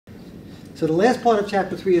So the last part of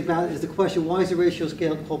chapter 3 is the question, why is the ratio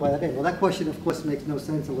scale called by that name? Well, that question, of course, makes no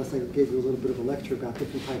sense unless I gave you a little bit of a lecture about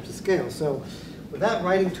different types of scales. So without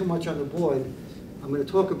writing too much on the board, I'm going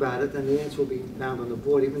to talk about it, and the answer will be found on the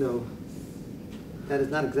board, even though that is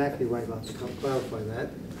not exactly right. I'll have to clarify that.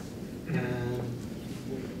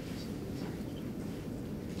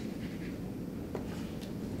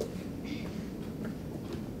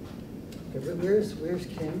 Okay, where's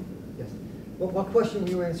Kim? Yes. What question were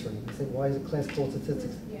you answering? You said, why is a class called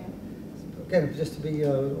statistics? Yeah. Again, just to be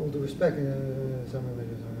all due respect, but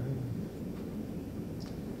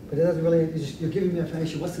it doesn't really, you're giving me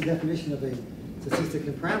information. What's the definition of a statistic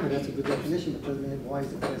and parameter? That's a good definition, but doesn't mean why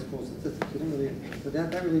is the class called statistics? You don't really, but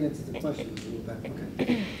that really answers the question.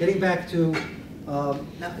 Okay. Getting back to,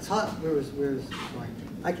 now it's hot. Where's Ryan?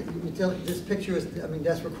 I can you tell this picture is, I mean,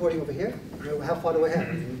 that's recording over here. How far do I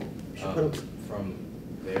have? From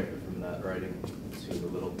there, from that writing to the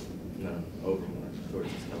little, over more towards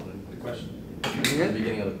the skeleton. The question. The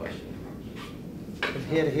beginning of the question. From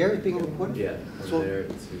here to here is being recorded? Yeah, from so, there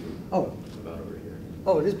to about over here.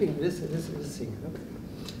 Oh, it is being, it is seeing it, okay.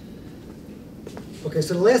 Okay,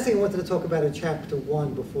 so the last thing I wanted to talk about in chapter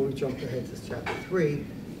 1 before we jump ahead to chapter 3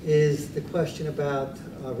 is the question about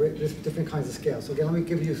different kinds of scales. So again, let me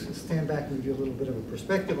give you, stand back and give you a little bit of a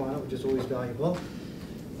perspective on it, which is always valuable.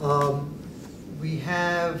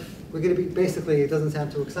 We're going to be, basically, it doesn't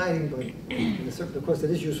sound too exciting, but of course it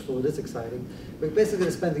is useful, it is exciting. We're basically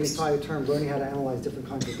going to spend the entire term learning how to analyze different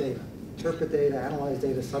kinds of data. Interpret data, analyze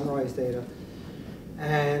data, summarize data.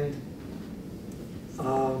 And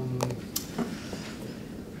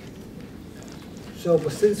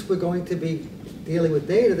but since we're going to be dealing with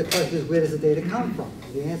data, the question is, where does the data come from?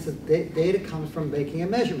 The answer, data comes from making a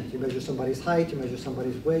measurement. You measure somebody's height, you measure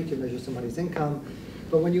somebody's weight, you measure somebody's income.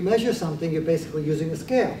 But when you measure something, you're basically using a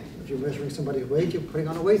scale. If you're measuring somebody's weight, you're putting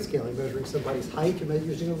on a weight scale. You're measuring somebody's height, you're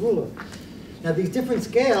using a ruler. Now, these different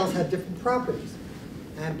scales have different properties.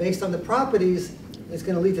 And based on the properties, it's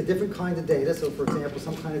going to lead to different kinds of data. So, for example,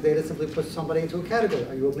 some kind of data simply puts somebody into a category.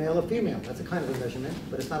 Are you a male or female? That's a kind of a measurement,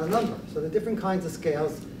 but it's not a number. So the different kinds of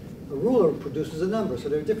scales, a ruler produces a number. So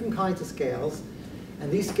there are different kinds of scales.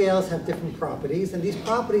 And these scales have different properties, and these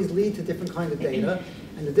properties lead to different kind of data,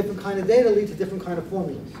 and the different kind of data lead to different kind of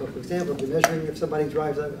formulas. So for example, if you're measuring if somebody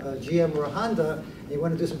drives a GM or a Honda, and you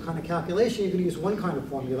want to do some kind of calculation, you can use one kind of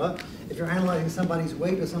formula. If you're analyzing somebody's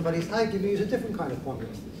weight or somebody's height, you can use a different kind of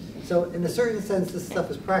formula. So in a certain sense, this stuff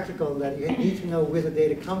is practical, that you need to know where the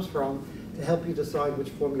data comes from to help you decide which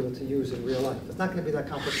formula to use in real life. It's not going to be that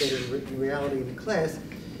complicated in reality in the class,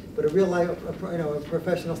 but a real life, a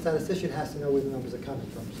professional statistician has to know where the numbers are coming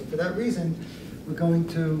from. So for that reason, we're going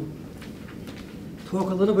to talk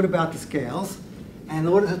a little bit about the scales. And in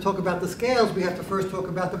order to talk about the scales, we have to first talk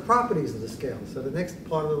about the properties of the scales. So the next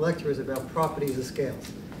part of the lecture is about properties of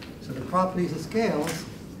scales. So the properties of scales.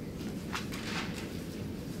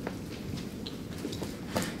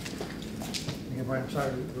 Again, Brian, I'm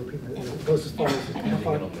sorry to repeat that. It goes as far as I think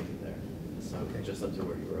it'll make it there. So okay. Just up to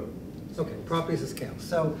where you wrote. Okay, properties of scales.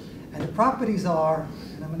 So, and the properties are,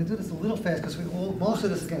 and I'm going to do this a little fast because most of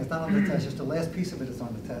this, again, is not on the test, just the last piece of it is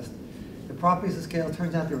on the test. The properties of scale, it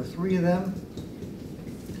turns out there are 3 of them.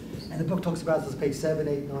 And the book talks about this, page 7,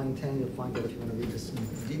 8, 9, 10. You'll find that if you want to read this in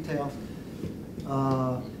detail.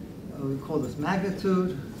 We call this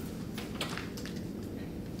magnitude.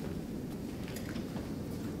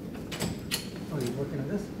 Oh, you're working on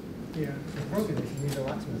this? Yeah. It's broken. This is the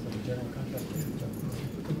locksmith of the general contractor.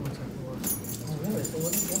 Oh, really? So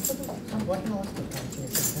what's the book? Why can I look at the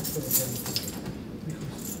contract? That's what it's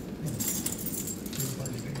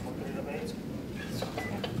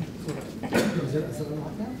Is it a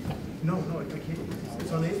lockdown? No, I can't.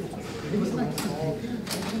 It's unable to. Maybe we can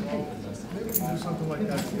do something like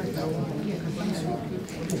that. I'm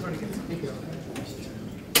trying to get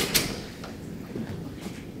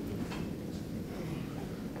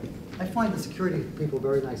I find the security people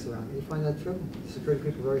very nice around here. You find that true? The security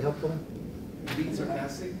people very helpful? being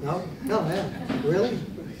sarcastic? No, man. Really?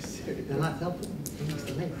 They're not helpful.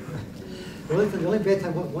 The only bad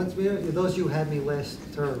time, those of you who had me last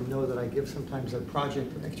term know that I give sometimes a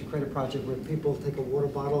project, an extra credit project, where people take a water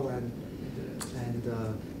bottle and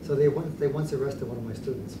so they once arrested one of my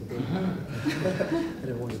students. I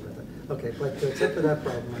didn't worry about that. Okay, but except for that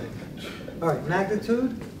problem. All right,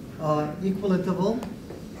 magnitude, equal interval.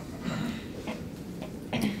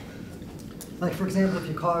 Like for example, if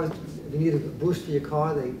you need a boost for your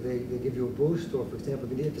car, they give you a boost. Or for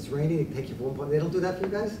example, if it's raining, they take you from one point. They don't do that for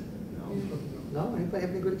you guys? No? Anybody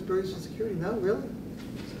have any good experience with security? No? Really?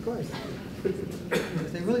 Surprised.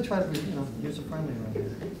 They really try to be, user-friendly around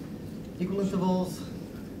here. Equal intervals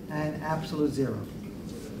and absolute zero.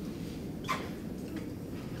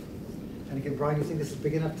 And again, Brian, you think this is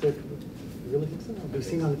big enough to, you really think so? It'll be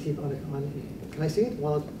seen on the TV, can I see it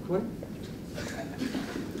while it's recording?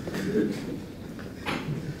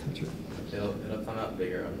 It'll come out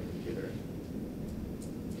bigger on the computer.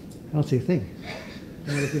 I don't see a thing.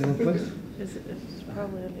 It's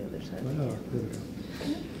probably on the other side. Oh, there we go.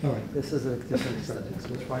 All right, this is a different subject, so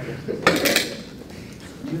let's try this.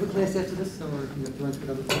 Do you have a class after this, or you have to run for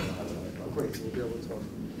another class? Oh, great, so we'll be able to talk.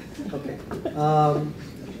 Okay.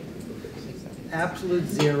 Absolute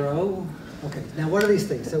zero. Okay, now what are these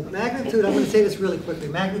things? So magnitude, I'm going to say this really quickly.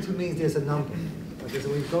 Magnitude means there's a number. Because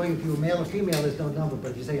when you're going, if you're male or female, there's no number.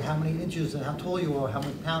 But if you say how many inches, and how tall you are, how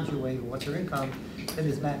many pounds you weigh, or what's your income, then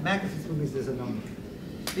there's magnitude means there's a number.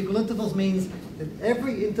 Equal intervals means that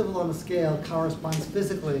every interval on the scale corresponds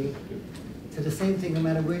physically to the same thing no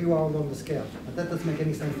matter where you are along the scale. But that doesn't make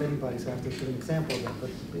any sense to anybody, so I have to give an example of that.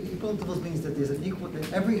 But equal intervals means that there's an equal,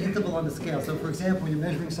 that every interval on the scale. So for example, when you're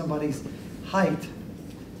measuring somebody's height,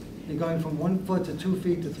 you're going from 1 foot to 2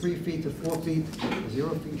 feet to 3 feet to 4 feet,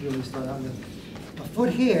 0 feet, you really start out. A foot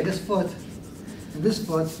here, this foot, and this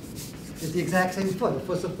foot is the exact same foot. A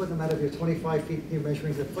foot's a foot, no matter if you're 25 feet, you're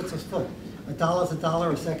measuring a foot's a foot. A dollar's a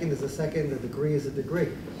dollar, a second is a second, a degree is a degree.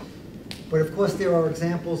 But of course, there are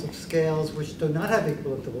examples of scales which do not have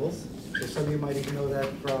equal intervals. So some of you might even know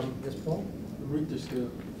that from, yes, Paul? The Richter scale.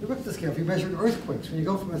 The Richter scale, if you measure earthquakes, when you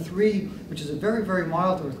go from a 3, which is a very, very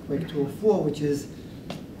mild earthquake, to a 4, which is,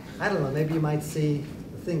 I don't know, maybe you might see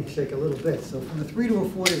the thing shake a little bit. So from a 3 to a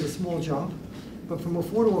 4 is a small jump. But from a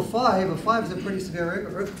 4 to a 5 is a pretty severe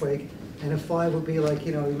earthquake. And a 5 would be like,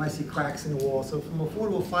 you know, you might see cracks in the wall. So from a 4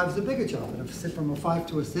 to a 5 is a bigger jump. And from a 5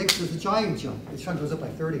 to a 6 is a giant jump. Each one goes up by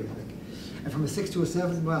 30, I think. And from a 6 to a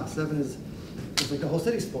 7, well, 7 is like the whole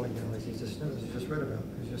city's falling down, as you just read about,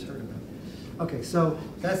 as you just heard about. Okay, so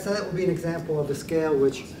that would be an example of a scale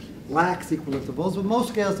which lacks equal intervals. But most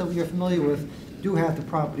scales that you're familiar with do have the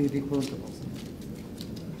property of equal intervals.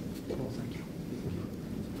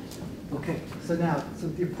 Okay, so now, so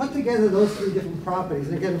if you put together those 3 different properties,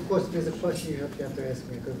 and again, of course, if there's a question you have to ask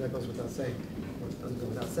me, because that goes without saying, or it doesn't go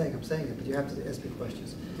without saying, I'm saying it, but you have to ask me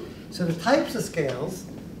questions. So the types of scales,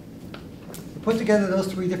 you put together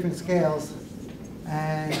those 3 different scales,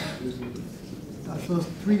 and those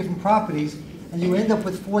 3 different properties, and you end up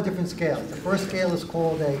with 4 different scales. The first scale is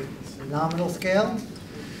called a nominal scale.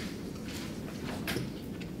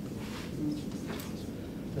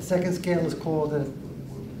 The second scale is called an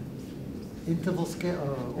interval scale,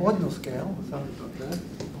 or ordinal scale, something like that.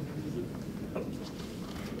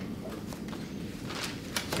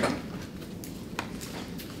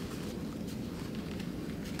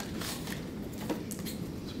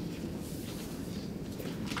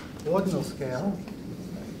 Ordinal scale.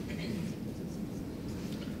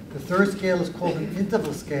 The third scale is called an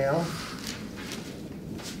interval scale.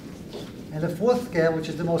 And the fourth scale, which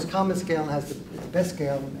is the most common scale and has the best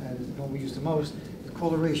scale, and is the one we use the most, is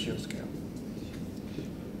called a ratio scale.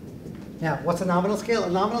 Now, what's a nominal scale?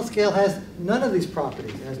 A nominal scale has none of these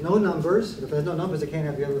properties. It has no numbers. If it has no numbers, it can't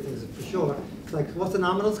have the other things for sure. It's like, what's a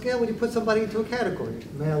nominal scale? When you put somebody into a category.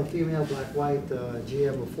 Male, female, black, white,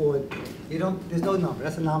 GM or Ford. There's no number.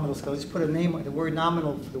 That's a nominal scale. Just put a name on the word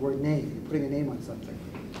nominal for the word name. You're putting a name on something.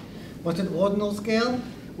 What's an ordinal scale?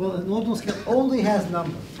 Well, an ordinal scale only has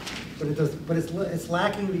numbers. But it's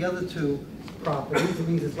lacking the other 2 properties. It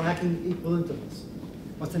means it's lacking equal intervals.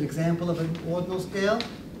 What's an example of an ordinal scale?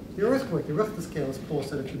 The earthquake, the Richter scale, as Paul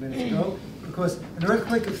said a few minutes ago, because an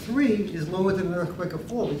earthquake of 3 is lower than an earthquake of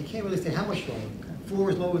 4, but you can't really say how much lower. 4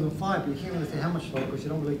 is lower than 5, but you can't really say how much lower because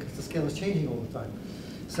because the scale is changing all the time.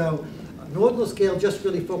 So an ordinal scale just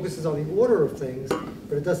really focuses on the order of things,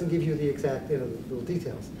 but it doesn't give you the exact little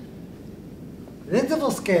details. An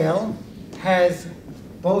interval scale has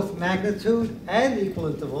both magnitude and equal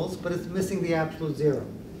intervals, but it's missing the absolute zero.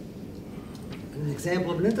 An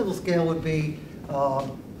example of an interval scale would be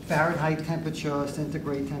Fahrenheit temperature,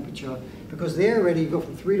 centigrade temperature, because there already you go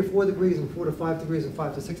from 3 to 4 degrees and 4 to 5 degrees and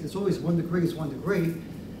 5 to 6. It's always 1 degree is 1 degree,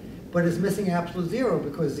 but it's missing absolute zero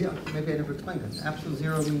because maybe I never explained that. Absolute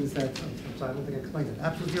zero means that, I'm sorry, I don't think I explained it.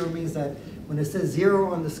 Absolute zero means that when it says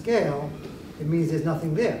 0 on the scale, it means there's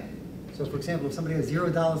nothing there. So for example, if somebody has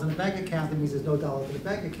 $0 in a bank account, it means there's no dollars in the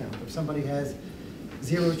bank account. If somebody has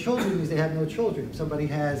 0 children, it means they have no children. If somebody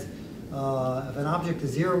has, if an object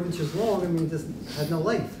is 0 inches long, it means it has no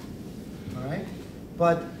length. All right?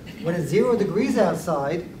 But when it's 0 degrees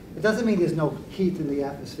outside, it doesn't mean there's no heat in the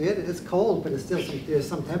atmosphere. It's cold, but it's still there's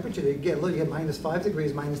some temperature. You get minus 5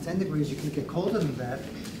 degrees, minus 10 degrees. You can get colder than that.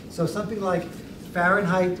 So something like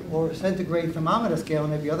Fahrenheit or centigrade thermometer scale,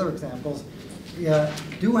 and maybe other examples,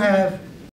 do have